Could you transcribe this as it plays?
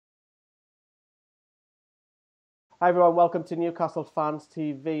Hi everyone, welcome to Newcastle Fans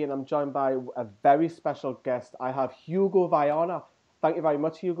TV, and I'm joined by a very special guest. I have Hugo Viana. Thank you very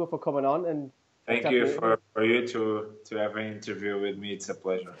much, Hugo, for coming on and Thank you for you to have an interview with me. It's a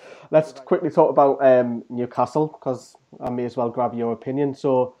pleasure. Let's quickly talk about Newcastle, because I may as well grab your opinion.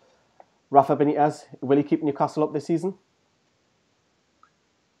 So, Rafa Benitez, will he keep Newcastle up this season?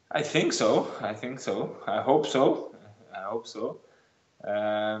 I think so. I hope so.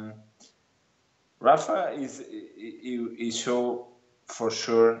 Rafa he show for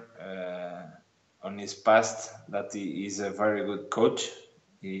sure on his past that he is a very good coach.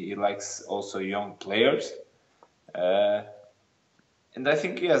 He likes also young players, and I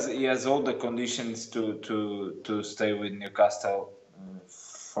think he has all the conditions to stay with Newcastle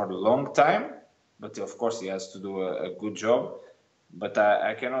for a long time. But of course, he has to do a good job. But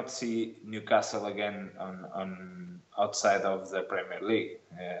I cannot see Newcastle again on outside of the Premier League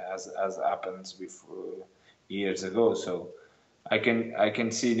as happens before years ago. So I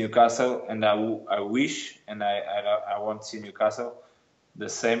can see Newcastle, and I wish and I want to see Newcastle the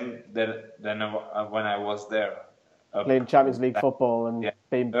same than when I was there. Playing Champions League football and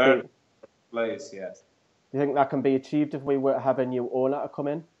being beat. Place, yes. Do you think that can be achieved if we were to have a new owner to come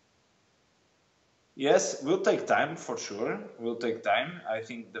in? Yes, will take time for sure. Will take time. I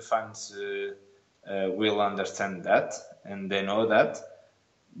think the fans will understand that, and they know that.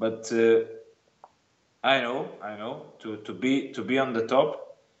 But I know to be on the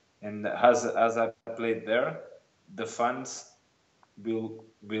top, and as I played there, the fans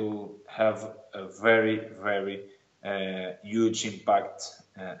will have a very huge impact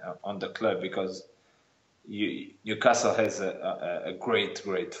on the club, because Newcastle has a great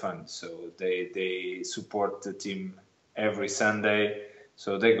fan, so they support the team every Sunday,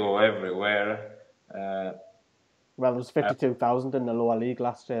 so they go everywhere. Well, there was 52,000 in the lower league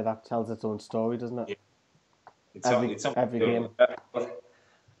last year. That tells its own story, doesn't it? Yeah. Every game.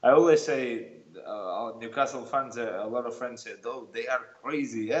 I always say Newcastle fans. A lot of friends said, "Oh, they are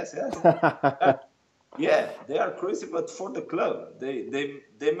crazy." Yes. Yeah, they are crazy, but for the club,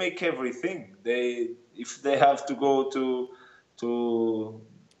 they make everything. If they have to go to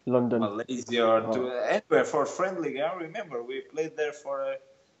London, Malaysia, or to anywhere for friendly. I remember we played there for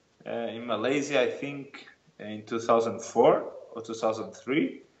in Malaysia, I think in 2004 or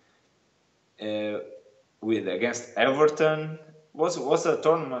 2003, with against Everton. Was a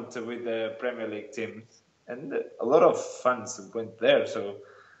tournament with the Premier League team, and a lot of fans went there. So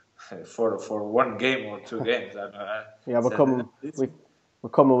for one game or two games, I don't know. Yeah, we're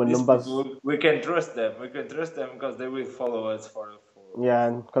coming with numbers. We can trust them. We can trust them because they will follow us for yeah,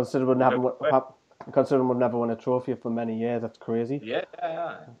 and considering we'll never win a trophy for many years, that's crazy. Yeah.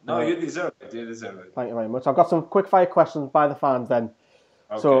 No, you deserve it. You deserve it. Thank you very much. I've got some quick fire questions by the fans then.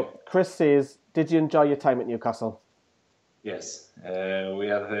 Okay. So Chris says, did you enjoy your time at Newcastle? Yes, we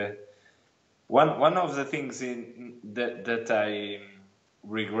have one of the things that I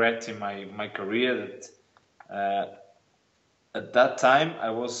regret in my career, that at that time I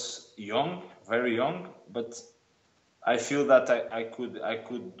was young, very young, but I feel that I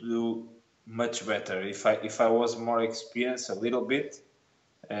could do much better if I was more experienced a little bit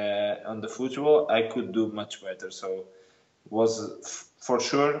on the football. I could do much better. So was for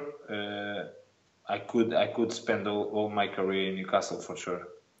sure I could spend all my career in Newcastle for sure.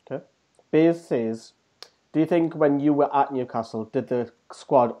 Okay. Bez says, do you think when you were at Newcastle, did the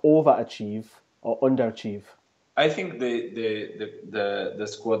squad overachieve or underachieve? I think the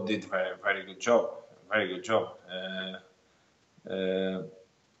squad did very good job. Very good job.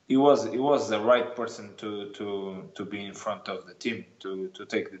 He was the right person to be in front of the team, to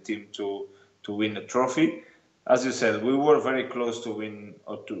take the team to win a trophy. As you said, we were very close to win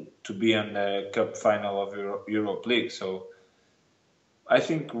or to be on the cup final of Europe League. So I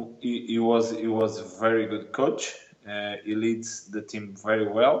think he was a very good coach. He leads the team very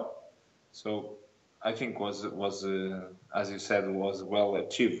well. So I think was as you said, was well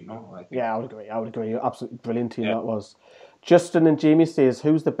achieved. No, I think. Yeah, I would agree. Absolutely brilliant team that was. Justin and Jamie says,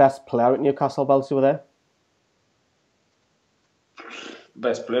 who's the best player at Newcastle whilst you were there?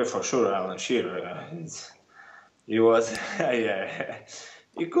 Best player for sure, Alan Shearer. He was, yeah.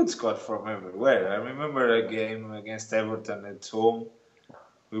 He could score from everywhere. I remember a game against Everton at home.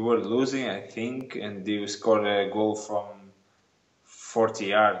 We were losing, I think, and he scored a goal from 40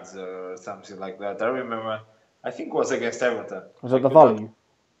 yards or something like that. I remember. I think it was against Everton. Was it the volley?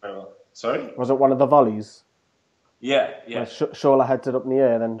 Sorry? Was it one of the volleys? Yeah. Shola heads it up in the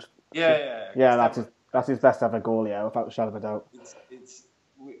air, then. Yeah. That's his best ever goal, yeah, without a shadow of a doubt.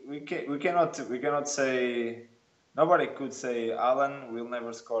 We cannot say. Nobody could say Alan will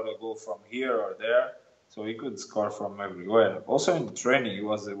never score a goal from here or there. so he could score from everywhere. Also in training, it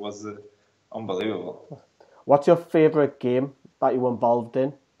was unbelievable. What's your favourite game that you were involved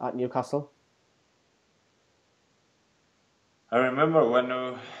in at Newcastle? I remember when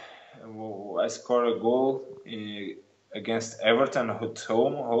I scored a goal against Everton at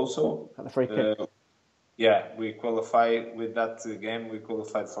home also. At the free kick? Yeah, we qualified with that game. We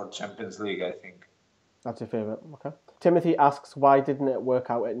qualified for Champions League, I think. That's your favourite, okay. Timothy asks, why didn't it work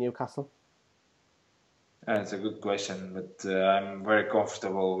out at Newcastle? It's a good question, but I'm very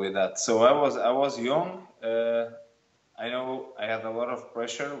comfortable with that. So I was young. I know I had a lot of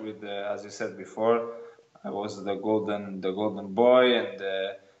pressure with, as you said before, I was the golden boy, and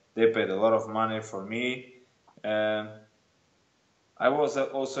they paid a lot of money for me. I was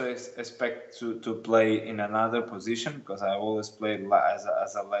also expect to play in another position because I always played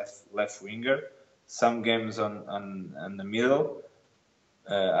as a left winger. Some games on the middle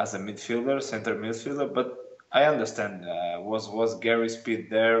as a midfielder, center midfielder. But I understand. Was Gary Speed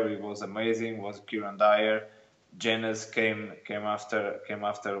there? It was amazing. Was Kieran Dyer? Janus came after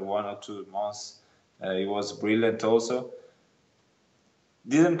 1 or 2 months. It was brilliant also.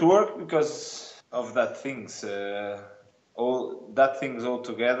 Didn't work because of that things. All that things all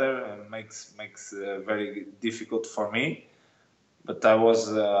together makes very difficult for me. But I was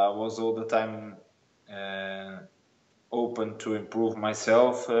all the time open to improve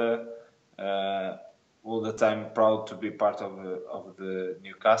myself. All the time proud to be part of the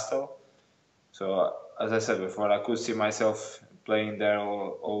Newcastle. So as I said before, I could see myself playing there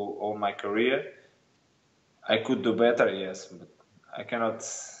all my career. I could do better, yes, but I cannot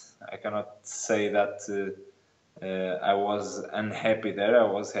say that I was unhappy there. I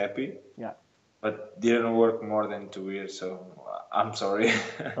was happy. Yeah. But didn't work more than 2 years, so I'm sorry.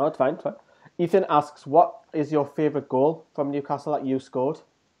 No, it's fine, it's fine. Ethan asks, what is your favourite goal from Newcastle that you scored?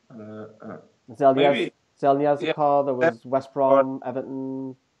 Zelnia's car, there was West Brom,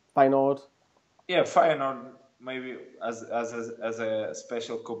 Everton, Feyenoord. Yeah, Feyenoord maybe as a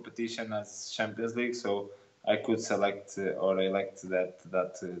special competition as Champions League, so I could select or elect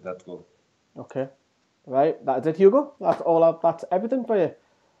that goal. Okay, right. That's it, Hugo. That's all. That's everything for you.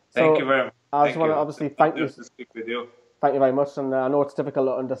 Thank you very much. I just want to obviously thank you. To speak with you. Thank you very much, and I know it's difficult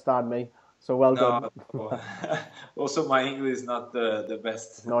to understand me, so well done. Also, my English is not the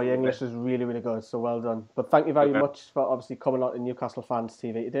best. No, your English is really, really good, so well done. But thank you very much for obviously coming on to Newcastle Fans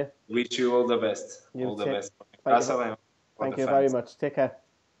TV today. Wish you all the best. All the best. Thank you very much. Take care.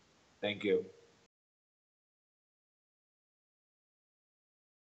 Thank you.